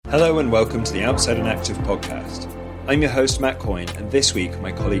Hello and welcome to the Outside and Active podcast. I'm your host Matt Coyne, and this week my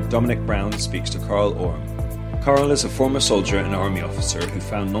colleague Dominic Brown speaks to Carl Orme. Carl is a former soldier and army officer who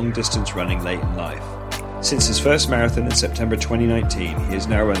found long-distance running late in life. Since his first marathon in September 2019, he has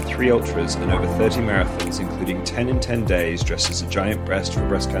now run 3 ultras and over 30 marathons, including 10 in 10 days, dressed as a giant breast for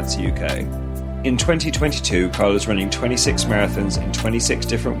Breast Cancer UK. In 2022, Carl is running 26 marathons in 26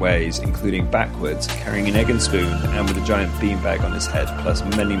 different ways, including backwards, carrying an egg and spoon, and with a giant beanbag on his head, plus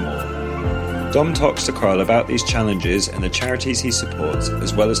many more. Dom talks to Carl about these challenges and the charities he supports,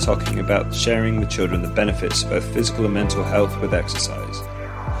 as well as talking about sharing with children the benefits of both physical and mental health with exercise.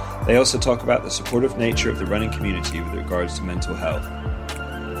 They also talk about the supportive nature of the running community with regards to mental health.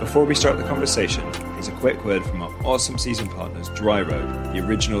 Before we start the conversation, here's a quick word from our awesome season partners, Dry Robe, the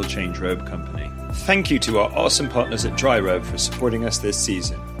original change robe company. Thank you to our awesome partners at Dry Robe for supporting us this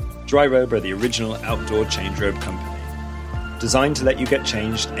season. Dry Robe are the original outdoor change robe company. Designed to let you get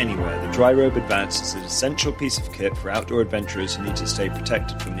changed anywhere, the Dry Robe Advance is an essential piece of kit for outdoor adventurers who need to stay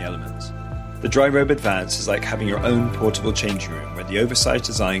protected from the elements. The Dry Robe Advance is like having your own portable changing room, where the oversized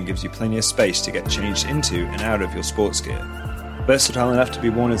design gives you plenty of space to get changed into and out of your sports gear. Versatile enough to be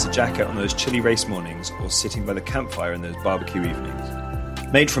worn as a jacket on those chilly race mornings or sitting by the campfire in those barbecue evenings.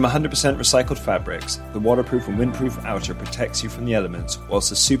 Made from 100% recycled fabrics, the waterproof and windproof outer protects you from the elements, whilst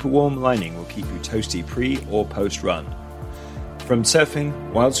the super warm lining will keep you toasty pre or post run. From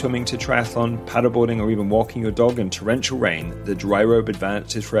surfing, wild swimming to triathlon, paddleboarding or even walking your dog in torrential rain, the Dry Robe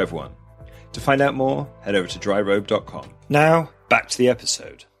Advance is for everyone. To find out more, head over to dryrobe.com. Now, back to the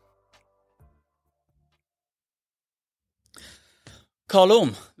episode. Carl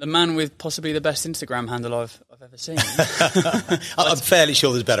Orme, the man with possibly the best Instagram handle I've ever seen. I'm fairly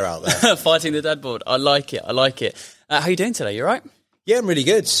sure there's better out there. Fighting the dad board. I like it. How are you doing today? You all right? Yeah, I'm really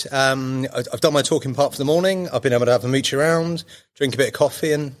good. I've done my talking part for the morning. I've been able to have a mooch around, drink a bit of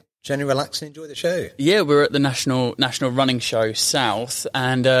coffee and generally relax and enjoy the show. Yeah, we're at the National Running Show South,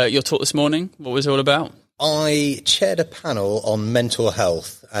 and your talk this morning, what was it all about? I chaired a panel on mental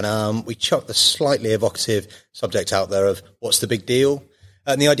health, and we chucked the slightly evocative subject out there of what's the big deal.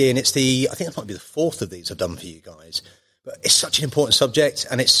 And the idea, and I think it might be the 4th of these I've done for you guys, but it's such an important subject,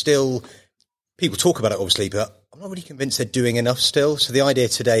 and it's still, people talk about it obviously, but I'm not really convinced they're doing enough still. So the idea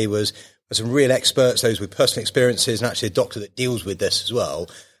today was some real experts, those with personal experiences, and actually a doctor that deals with this as well.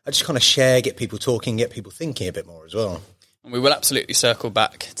 I just kind of share, get people talking, get people thinking a bit more as well. And we will absolutely circle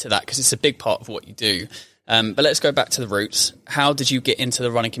back to that because it's a big part of what you do. But let's go back to the roots. How did you get into the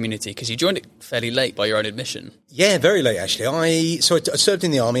running community? Because you joined it fairly late by your own admission. Yeah, very late actually. I served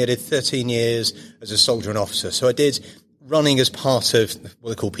in the army. I did 13 years as a soldier and officer. So I did running as part of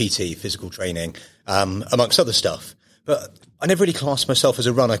what they call PT, physical training, amongst other stuff. But I never really classed myself as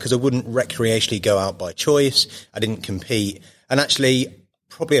a runner because I wouldn't recreationally go out by choice. I didn't compete. And actually,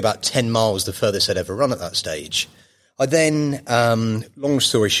 probably about 10 miles the furthest I'd ever run at that stage. I then, long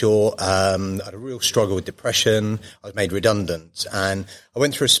story short, I had a real struggle with depression. I was made redundant, and I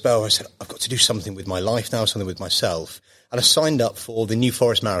went through a spell where I said, I've got to do something with my life now, something with myself. And I signed up for the New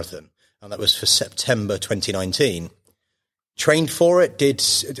Forest Marathon, and that was for September 2019. Trained for it, did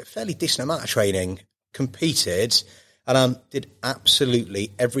a fairly decent amount of training, competed, and did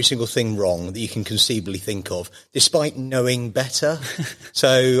absolutely every single thing wrong that you can conceivably think of, despite knowing better.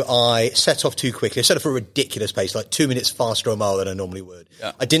 So I set off too quickly. I set off at a ridiculous pace, like 2 minutes faster a mile than I normally would.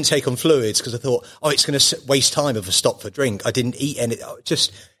 Yeah. I didn't take on fluids because I thought, it's going to waste time if I stop for drink. I didn't eat any.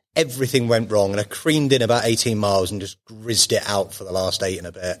 Just everything went wrong. And I creamed in about 18 miles and just grizzed it out for the last 8 and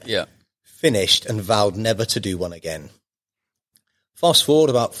a bit. Yeah. Finished and vowed never to do one again. Fast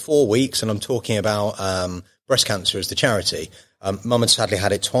forward about 4 weeks, and I'm talking about breast cancer as the charity. Mum had sadly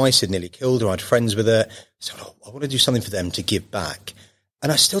had it twice. It nearly killed her. I had friends with it. So I want to do something for them to give back. And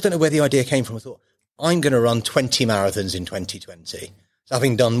I still don't know where the idea came from. I thought, I'm going to run 20 marathons in 2020. So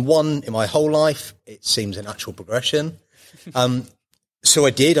having done one in my whole life, it seems a natural progression. So I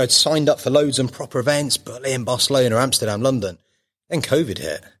did. I'd signed up for loads and proper events, Berlin, Barcelona, Amsterdam, London. Then COVID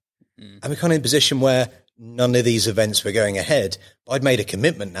hit. And we're kind of in a position where none of these events were going ahead. But I'd made a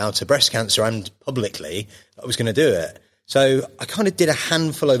commitment now to breast cancer and publicly that I was going to do it. So I kind of did a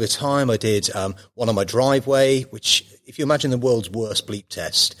handful over time. I did one on my driveway, which if you imagine the world's worst bleep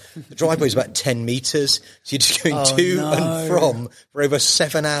test, the driveway is about 10 metres. So you're just going and from for over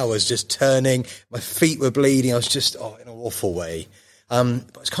 7 hours, just turning. My feet were bleeding. I was just in an awful way. But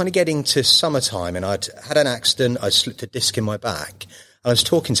I was kind of getting to summertime and I'd had an accident. I slipped a disc in my back. And I was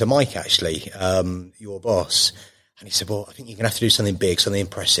talking to Mike, actually, your boss, and he said, well, I think you're going to have to do something big, something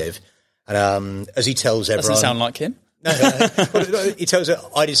impressive. And as he tells everyone... Doesn't sound like him. No. He tells her,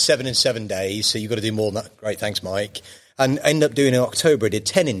 I did 7 in 7 days, so you've got to do more than that. Great, thanks, Mike. And I ended up doing in October, I did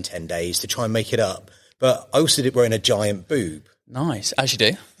 10 in 10 days to try and make it up. But I also did wearing a giant boob. Nice, as you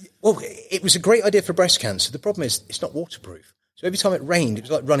do. Well, it was a great idea for breast cancer. The problem is it's not waterproof. So every time it rained, it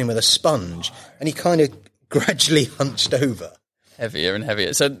was like running with a sponge. And he kind of gradually hunched over. Heavier and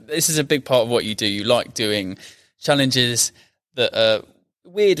heavier. So this is a big part of what you do. You like doing challenges that are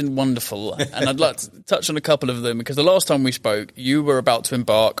weird and wonderful. And I'd like to touch on a couple of them, because the last time we spoke, you were about to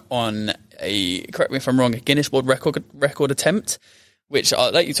embark on correct me if I'm wrong, a Guinness World Record attempt, which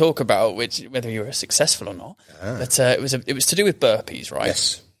I'll let you talk about, whether you were successful or not. But it was to do with burpees, right?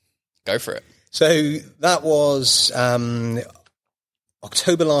 Yes. Go for it. So that was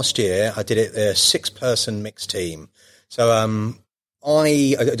October last year. I did it, a 6-person mixed team. So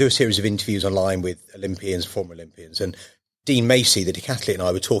I do a series of interviews online with Olympians, former Olympians, and Dean Macy, the decathlete, and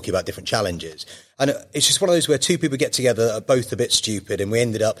I were talking about different challenges. And it's just one of those where two people get together that are both a bit stupid, and we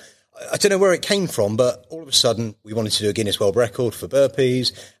ended up, I don't know where it came from, but all of a sudden we wanted to do a Guinness World Record for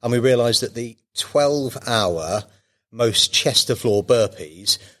burpees, and we realised that the 12-hour most chest-to-floor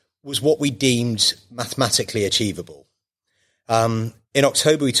burpees was what we deemed mathematically achievable. In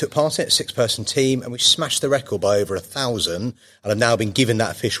October, we took part in it, a 6-person team, and we smashed the record by over 1,000, and I've now been given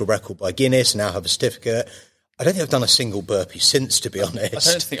that official record by Guinness, and now have a certificate. I don't think I've done a single burpee since, to be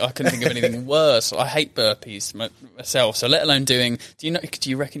honest. I couldn't think of anything worse. I hate burpees myself, so let alone doing. Do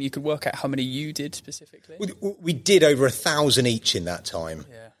you reckon you could work out how many you did specifically? We did over 1,000 each in that time,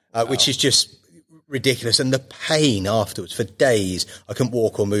 wow. Which is just ridiculous. And the pain afterwards for days, I couldn't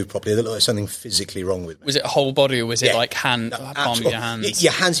walk or move properly. There looked like something physically wrong with me. Was it whole body, or was it like palm of your hands?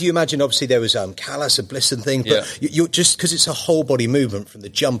 Your hands, you imagine, obviously there was callus, a blister and thing, but you're just, because it's a whole body movement from the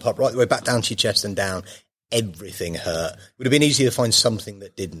jump up right the way back down to your chest and down, everything hurt. It would have been easier to find something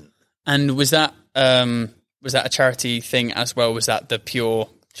that didn't. And was that a charity thing as well? Was that the pure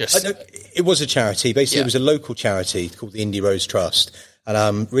just... It was a charity. Basically, it was a local charity called the Indie Rose Trust.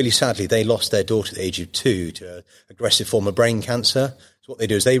 And really sadly, they lost their daughter at the age of 2 to an aggressive form of brain cancer. So what they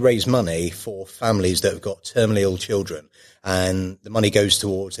do is they raise money for families that have got terminally ill children. And the money goes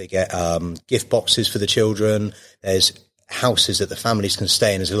towards, they get gift boxes for the children. There's houses that the families can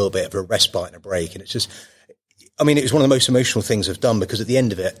stay in as a little bit of a respite and a break. And it's just... I mean, it was one of the most emotional things I've done, because at the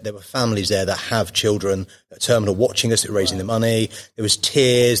end of it, there were families there that have children at terminal watching us, that were raising the money. There was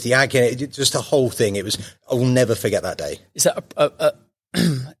tears, the agony, just the whole thing. It was, I will never forget that day. Is that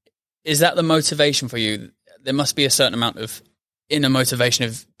is that the motivation for you? There must be a certain amount of inner motivation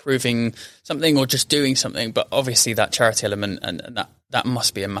of proving something or just doing something, but obviously that charity element and that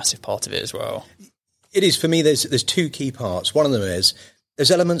must be a massive part of it as well. It is. For me, there's 2 key parts. One of them is, there's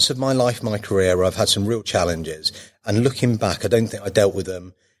elements of my life, my career, where I've had some real challenges. And looking back, I don't think I dealt with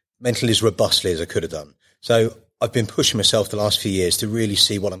them mentally as robustly as I could have done. So I've been pushing myself the last few years to really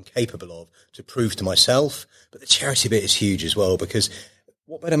see what I'm capable of, to prove to myself. But the charity bit is huge as well, because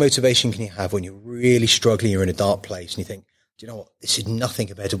what better motivation can you have when you're really struggling, you're in a dark place, and you think, do you know what, this is nothing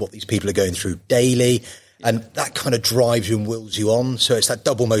compared to what these people are going through daily. And that kind of drives you and wills you on. So it's that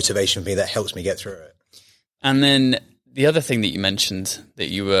double motivation for me that helps me get through it. And then the other thing that you mentioned that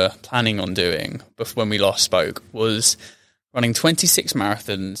you were planning on doing before when we last spoke was running 26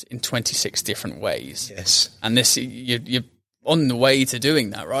 marathons in 26 different ways. Yes. And this, you're on the way to doing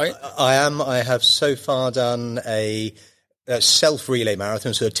that, right? I am. I have so far done a self-relay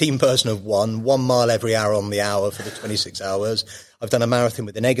marathon, so a team person of 1 mile every hour on the hour for the 26 hours. I've done a marathon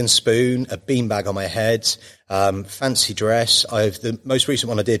with an egg and spoon, a beanbag on my head, fancy dress. The most recent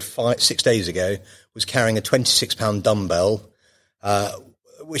one I did 6 days ago was carrying a 26-pound dumbbell,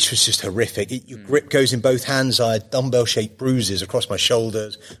 which was just horrific. Your grip goes in both hands. I had dumbbell-shaped bruises across my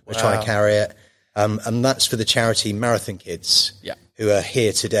shoulders. I was trying to carry it. And that's for the charity Marathon Kids who are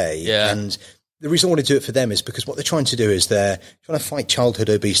here today. Yeah. And the reason I want to do it for them is because what they're trying to do is they're trying to fight childhood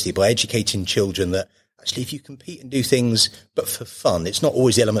obesity by educating children that actually if you compete and do things but for fun, it's not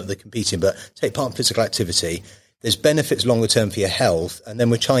always the element of the competing, but take part in physical activity, there's benefits longer term for your health. And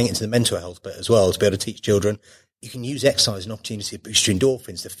then we're tying it into the mental health bit as well, to be able to teach children you can use exercise as an opportunity to boost your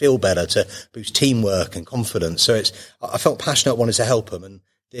endorphins, to feel better, to boost teamwork and confidence. So I felt passionate, wanted to help them. And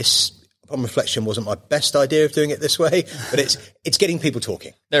this, upon reflection, wasn't my best idea of doing it this way, but it's getting people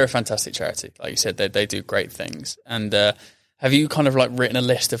talking. They're a fantastic charity. Like you said, they do great things. And have you kind of like written a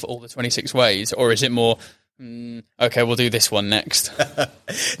list of all the 26 ways, or is it more, okay, we'll do this one next?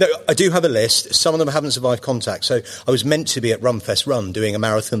 No, I do have a list. Some of them haven't survived contact. So I was meant to be at Runfest Run doing a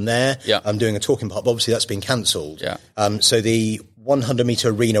marathon there. Yeah. I'm doing a talking part, but obviously that's been cancelled. Yeah. So the 100-meter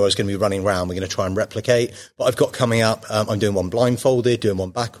arena I was going to be running around. We're going to try and replicate. But I've got coming up, I'm doing one blindfolded, doing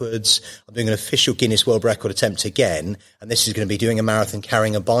one backwards. I'm doing an official Guinness World Record attempt again. And this is going to be doing a marathon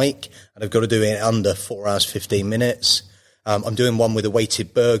carrying a bike. And I've got to do it under 4 hours, 15 minutes. I'm doing one with a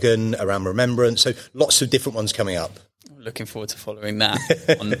weighted Bergen around remembrance. So lots of different ones coming up. Looking forward to following that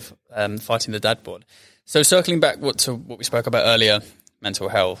on Fighting the Dad Bod. So circling back to what we spoke about earlier, mental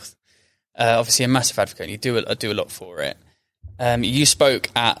health. Obviously a massive advocate. You do a lot for it. You spoke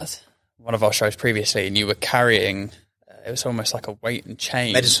at one of our shows previously, and you were carrying. It was almost like a weight and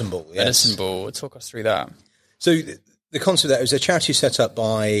chain medicine ball. Yes. Medicine ball. Talk us through that. So the concept there was a charity set up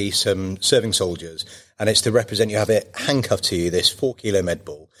by some serving soldiers, and it's to represent. You have it handcuffed to you, this 4-kilo med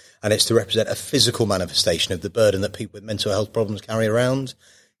ball, and it's to represent a physical manifestation of the burden that people with mental health problems carry around.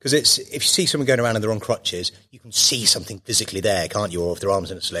 Because if you see someone going around and they're on crutches, you can see something physically there, can't you? Or if their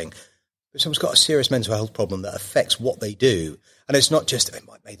arm's in a sling. But someone's got a serious mental health problem that affects what they do. And it's not just, it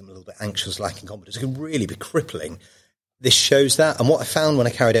might make them a little bit anxious, lacking confidence. It can really be crippling. This shows that. And what I found when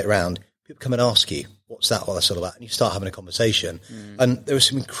I carried it around, people come and ask you, what's that all about? And you start having a conversation. And there were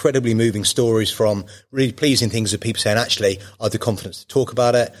some incredibly moving stories from really pleasing things of people saying, actually, I had the confidence to talk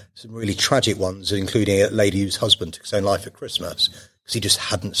about it. Some really tragic ones, including a lady whose husband took his own life at Christmas because he just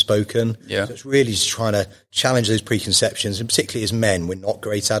hadn't spoken. Yeah. So it's really just trying to challenge those preconceptions, and particularly as men, we're not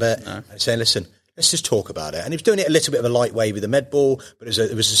great at it. No. And saying, listen, let's just talk about it. And he was doing it a little bit of a light way with the med ball, but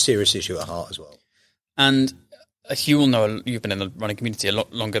it was a serious issue at heart as well. And you all know, you've been in the running community a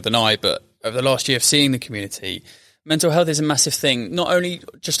lot longer than I, but over the last year of seeing the community, mental health is a massive thing, not only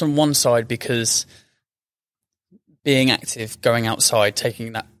just on one side, because being active, going outside,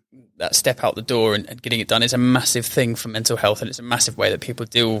 taking that step out the door and getting it done is a massive thing for mental health, and it's a massive way that people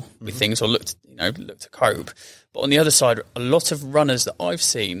deal with things or look to cope. But on the other side, a lot of runners that I've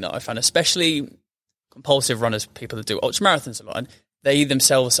seen, that I found, especially compulsive runners, people that do ultramarathons a lot, they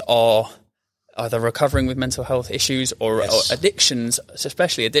themselves are either recovering with mental health issues or addictions,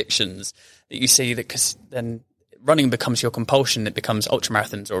 especially addictions that you see, that because then running becomes your compulsion. It becomes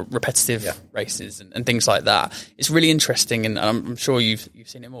ultramarathons or repetitive races and things like that. It's really interesting, and I'm sure you've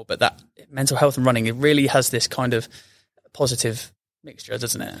seen it more, but that mental health and running, it really has this kind of positive mixture,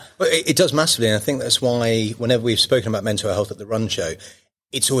 doesn't it? Well, it does massively, and I think that's why whenever we've spoken about mental health at the Run Show,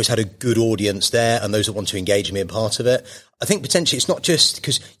 it's always had a good audience there, and those that want to engage and be a part of it. I think potentially it's not just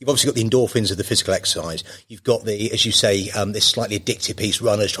because you've obviously got the endorphins of the physical exercise. You've got the, as you say, this slightly addictive piece,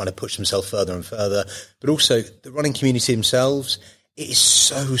 runners trying to push themselves further and further, but also the running community themselves. It is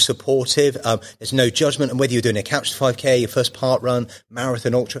so supportive. There's no judgment. And whether you're doing a couch to 5K, your first part run,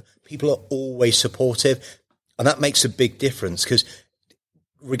 marathon, ultra, people are always supportive. And that makes a big difference, because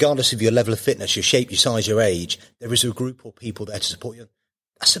regardless of your level of fitness, your shape, your size, your age, there is a group of people there to support you.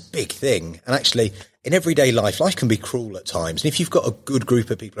 That's a big thing. And actually, in everyday life can be cruel at times. And if you've got a good group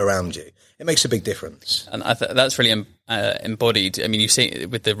of people around you, it makes a big difference. And that's really embodied. I mean, you see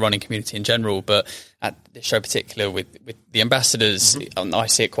it with the running community in general, but at this show particular with the ambassadors, I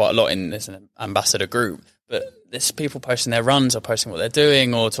see it quite a lot in this ambassador group. But there's people posting their runs or posting what they're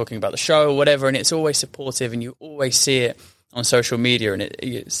doing or talking about the show or whatever, and it's always supportive, and you always see it on social media, and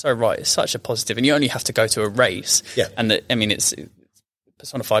it's so right. It's such a positive, and you only have to go to a race. Yeah. And it's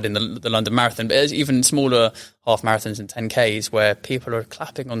personified in the London Marathon, but there's even smaller half marathons and 10Ks where people are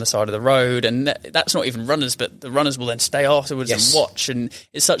clapping on the side of the road, and that's not even runners, but the runners will then stay afterwards and watch, and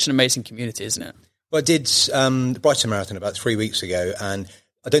it's such an amazing community, isn't it? Well, I did the Brighton Marathon about 3 weeks ago, and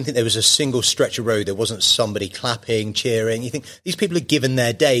I don't think there was a single stretch of road there wasn't somebody clapping, cheering. You think these people are given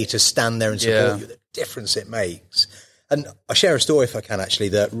their day to stand there and support you, the difference it makes. And I share a story, if I can, actually,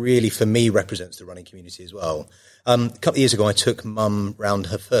 that really, for me, represents the running community as well. A couple of years ago, I took Mum round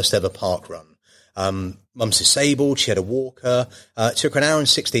her first ever park run. Mum's disabled. She had a walker. It took her an hour and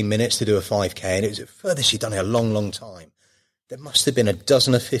 16 minutes to do a 5K, and it was the furthest she'd done in a long, long time. There must have been a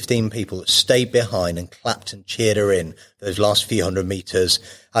dozen or 15 people that stayed behind and clapped and cheered her in those last few hundred metres.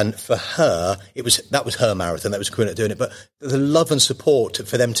 And for her, that was her marathon. That was equivalent to doing it. But the love and support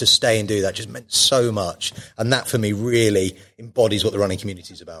for them to stay and do that just meant so much. And that, for me, really embodies what the running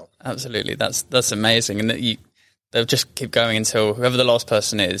community is about. Absolutely. That's amazing. And that they'll just keep going until whoever the last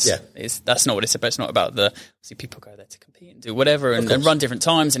person is. Yeah. That's not what it's about. It's not about see, people go there to compete and do whatever and run different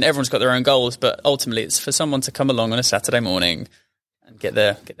times, and everyone's got their own goals. But ultimately, it's for someone to come along on a Saturday morning and get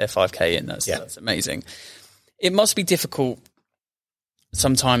their 5K in. That's amazing. It must be difficult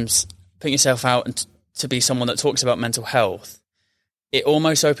sometimes putting yourself out and to be someone that talks about mental health. It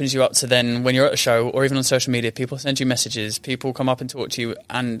almost opens you up to then, when you're at a show or even on social media, people send you messages, people come up and talk to you,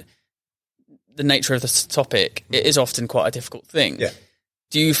 and the nature of the topic, it is often quite a difficult thing. Yeah.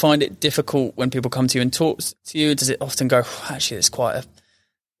 Do you find it difficult when people come to you and talk to you? Does it often go, actually, there's quite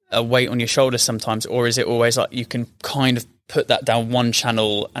a weight on your shoulders sometimes? Or is it always like you can kind of put that down one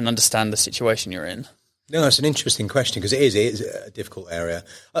channel and understand the situation you're in? No, that's an interesting question because it is a difficult area.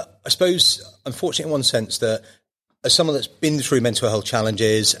 I suppose, unfortunately, in one sense, that as someone that's been through mental health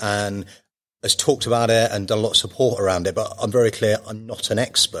challenges and has talked about it and done a lot of support around it, but I'm very clear I'm not an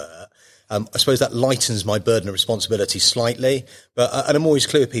expert. I suppose that lightens my burden of responsibility slightly, and I'm always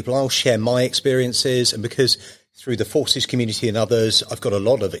clear with people. I'll share my experiences, and because through the forces community and others, I've got a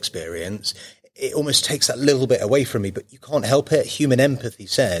lot of experience, it almost takes that little bit away from me, but you can't help it. Human empathy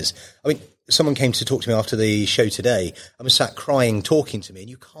says, I mean, someone came to talk to me after the show today. I was sat crying, talking to me, and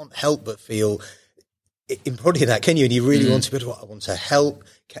you can't help but feel embodied that, can you? And you really want to be able to, I want to help.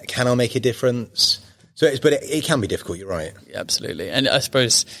 Can I make a difference? So, it can be difficult. You're right. Yeah, absolutely. And I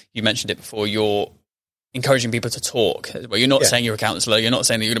suppose you mentioned it before. You're encouraging people to talk. Well, you're not saying you're a counsellor. You're not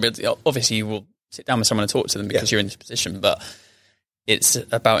saying that you're going to be able to, obviously you will sit down with someone and talk to them because you're in this position, but it's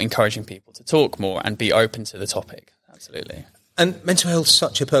about encouraging people to talk more and be open to the topic. Absolutely. And mental health is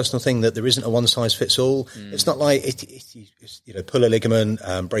such a personal thing that there isn't a one size fits all. It's not like pull a ligament,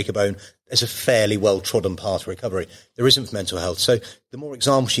 break a bone. There's a fairly well trodden path to recovery. There isn't for mental health. So the more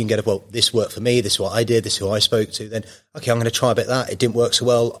examples you can get of, well, this worked for me, this is what I did, this is who I spoke to, then, okay, I'm going to try a bit of that. It didn't work so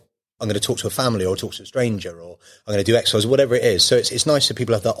well. I'm going to talk to a family or talk to a stranger, or I'm going to do exercise, whatever it is. So it's nice that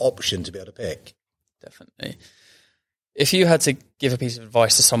people have that option to be able to pick. Definitely. If you had to give a piece of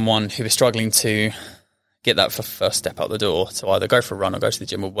advice to someone who is struggling to get that first step out the door, to either go for a run or go to the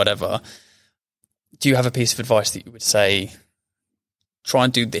gym or whatever, do you have a piece of advice that you would say, try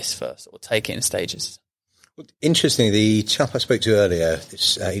and do this first, or take it in stages? Well, interestingly, the chap I spoke to earlier,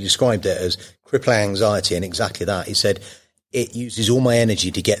 he described it as crippling anxiety, and exactly that. He said, it uses all my energy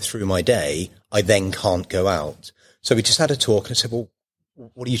to get through my day. I then can't go out. So we just had a talk, and I said, well,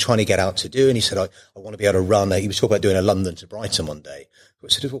 what are you trying to get out to do? And he said, I want to be able to run. He was talking about doing a London to Brighton one day. So I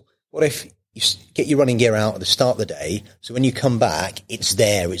said, well, what if you get your running gear out at the start of the day, so when you come back, it's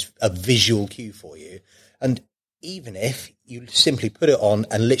there, it's a visual cue for you. And even if you simply put it on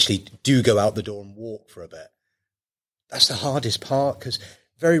and literally do go out the door and walk for a bit, that's the hardest part, because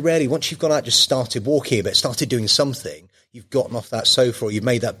very rarely, once you've gone out, just started walking a bit, started doing something, you've gotten off that sofa or you've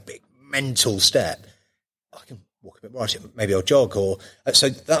made that big mental step, I can walk a bit more, maybe I'll jog, or so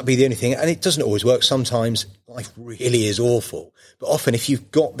that'd be the only thing. And it doesn't always work. Sometimes life really is awful, but often if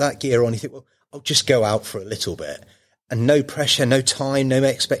you've got that gear on, you think, well, I'll just go out for a little bit, and no pressure, no time, no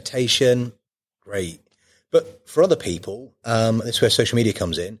expectation. Great. But for other people, that's where social media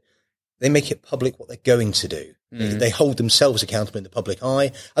comes in. They make it public what they're going to do. They hold themselves accountable in the public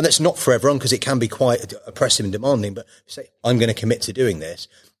eye. And that's not for everyone, because it can be quite oppressive and demanding, but say, I'm going to commit to doing this.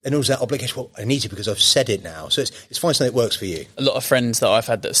 And also that obligation, well, I need to because I've said it now. So it's finding something that works for you. A lot of friends that I've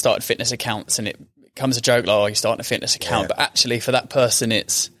had that started fitness accounts, and it becomes a joke, like, oh, you're starting a fitness account. But actually for that person,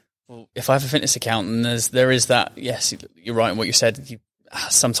 it's, well, if I have a fitness account, and there is that, yes, you're right in what you said, you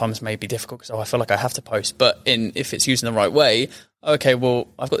sometimes may be difficult because, I feel like I have to post. But if it's used in the right way, okay, well,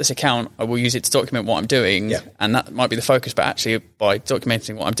 I've got this account, I will use it to document what I'm doing, and that might be the focus. But actually, by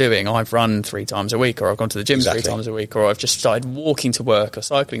documenting what I'm doing, I've run 3 times a week, or I've gone to the gym 3 times a week, or I've just started walking to work or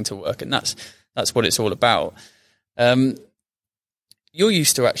cycling to work, and that's what it's all about. You're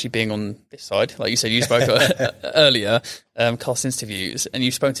used to actually being on this side, like you said. You spoke earlier, cast interviews, and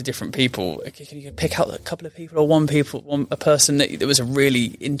you've spoken to different people. Can you pick out a couple of people, or a person that was a really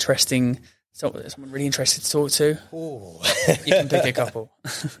interesting? Someone really interested to talk to? Oh. You can pick a couple.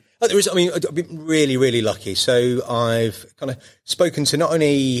 I've been really, really lucky. So I've kind of spoken to not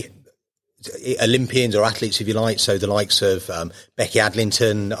only Olympians or athletes, if you like, so the likes of Becky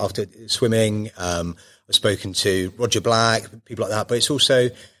Adlington after swimming. I've spoken to Roger Black, people like that. But it's also,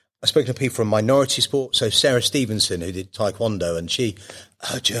 I've spoken to people from minority sports. So Sarah Stevenson, who did Taekwondo, and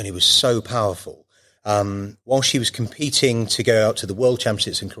her journey was so powerful. While she was competing to go out to the World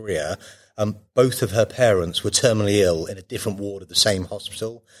Championships in Korea, both of her parents were terminally ill in a different ward of the same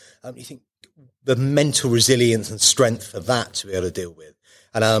hospital. You think the mental resilience and strength for that to be able to deal with.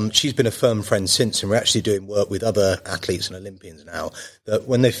 And she's been a firm friend since, and we're actually doing work with other athletes and Olympians now, that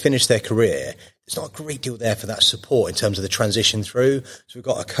when they've finished their career, there's not a great deal there for that support in terms of the transition through. So we've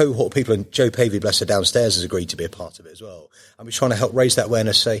got a cohort of people, and Joe Pavey, bless her, downstairs, has agreed to be a part of it as well. And we're trying to help raise that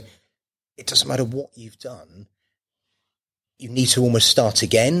awareness, say, it doesn't matter what you've done, you need to almost start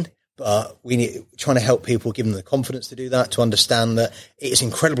again. But trying to help people, give them the confidence to do that, to understand that it is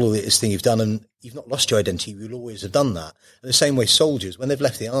incredible that this thing you've done, and you've not lost your identity. You'll always have done that. In the same way, soldiers, when they've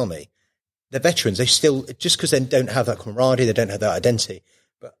left the army, they're veterans. They still, just because they don't have that camaraderie, they don't have that identity.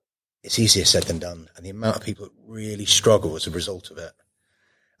 But it's easier said than done. And the amount of people that really struggle as a result of it.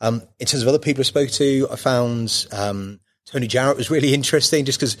 In terms of other people I spoke to, I found Tony Jarrett was really interesting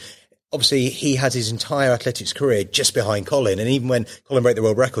just because obviously he had his entire athletics career just behind Colin. And even when Colin broke the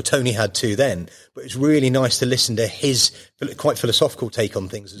world record, Tony had 2 then. But it's really nice to listen to his quite philosophical take on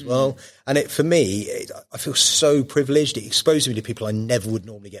things as well. And for me, I feel so privileged. It exposes me to people I never would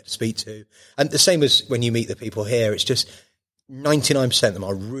normally get to speak to. And the same as when you meet the people here, it's just 99% of them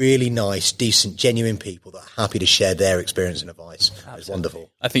are really nice, decent, genuine people that are happy to share their experience and advice. Absolutely. It's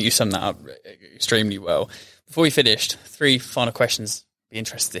wonderful. I think you summed that up extremely well. Before we finished, 3 final questions. Be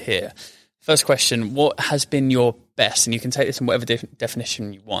interested to hear. First question, what has been your best, and you can take this in whatever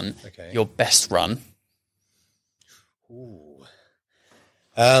definition you want, your best run? Ooh.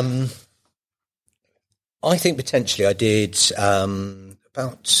 I think potentially I did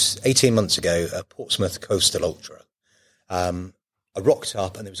about 18 months ago a Portsmouth Coastal Ultra. I rocked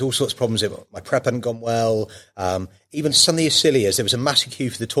up and there was all sorts of problems. My prep hadn't gone well. Even some of the Acilias, there was a massive queue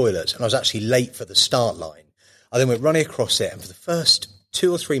for the toilets and I was actually late for the start line. I then went running across it, and for the first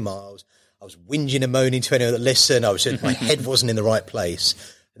 2 or 3 miles, I was whinging and moaning to anyone that listened. My head wasn't in the right place.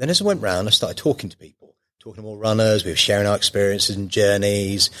 And then as I went round, I started talking to people, talking to more runners. We were sharing our experiences and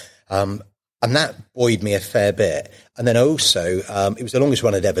journeys. And that buoyed me a fair bit. And then also, it was the longest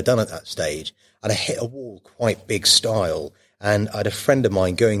run I'd ever done at that stage. And I hit a wall quite big style. And I had a friend of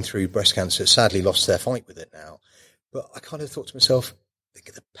mine going through breast cancer, sadly lost their fight with it now. But I kind of thought to myself,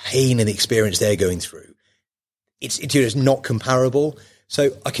 the pain and the experience they're going through, it's not comparable. So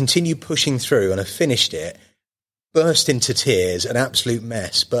I continued pushing through and I finished it, burst into tears, an absolute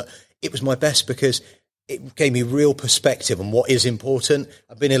mess. But it was my best because it gave me real perspective on what is important.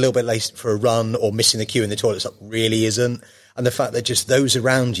 I've been a little bit late for a run or missing the queue in the toilets that really isn't. And the fact that just those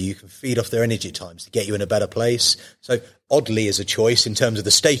around you can feed off their energy at times to get you in a better place. So oddly, as a choice in terms of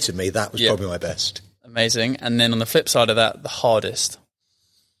the state of me, that was probably my best. Amazing. And then on the flip side of that, the hardest.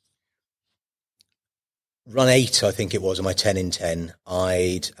 Run 8, I think it was, on my 10 in 10.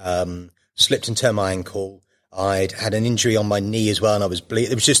 I'd slipped and turned my ankle. I'd had an injury on my knee as well, and I was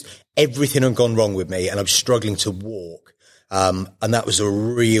bleeding. It was just everything had gone wrong with me, and I was struggling to walk. And that was a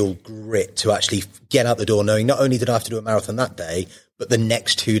real grit to actually get out the door, knowing not only did I have to do a marathon that day, but the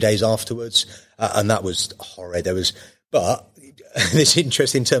next 2 days afterwards. And that was horrid. But it's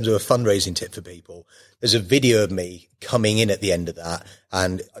interesting in terms of a fundraising tip for people. There's a video of me coming in at the end of that,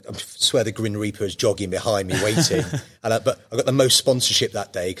 and I swear the Grim Reaper is jogging behind me, waiting. But I got the most sponsorship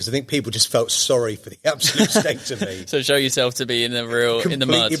that day because I think people just felt sorry for the absolute state of me. So show yourself to be in the mud.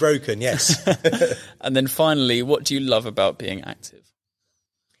 Completely broken, yes. And then finally, what do you love about being active?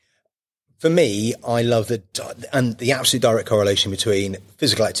 For me, I love the absolute direct correlation between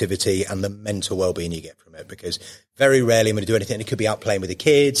physical activity and the mental well-being you get from it, because very rarely I'm going to do anything. It could be out playing with the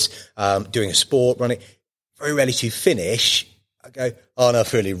kids, doing a sport, running. Very rarely to finish, I go, oh no, I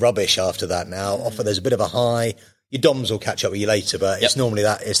feel really rubbish after that now. Often there's a bit of a high. Your DOMs will catch up with you later, but it's normally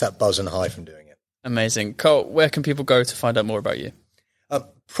it's that buzz and high from doing it. Amazing. Carl, where can people go to find out more about you?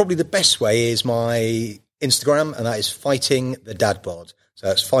 Probably the best way is my Instagram, and that is Fighting the Dad Bod. So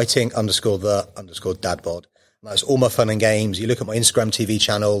that's fighting_the_dad bod. And that's all my fun and games. You look at my Instagram TV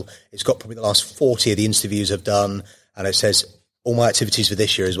channel, it's got probably the last 40 of the interviews I've done. And it says all my activities for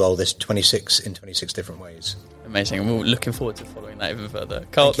this year as well. There's 26 in 26 different ways. Amazing. And we're looking forward to following that even further.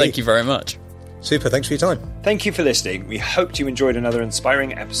 Carl, thank you very much. Super. Thanks for your time. Thank you for listening. We hoped you enjoyed another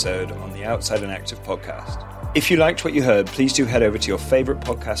inspiring episode on the Outside and Active podcast. If you liked what you heard, please do head over to your favourite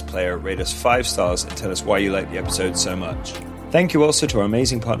podcast player, rate us 5 stars, and tell us why you like the episode so much. Thank you also to our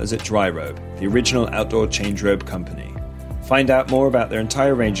amazing partners at Dry Robe, the original outdoor change robe company. Find out more about their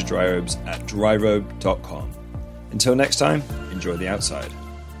entire range of dry robes at dryrobe.com. Until next time, enjoy the outside.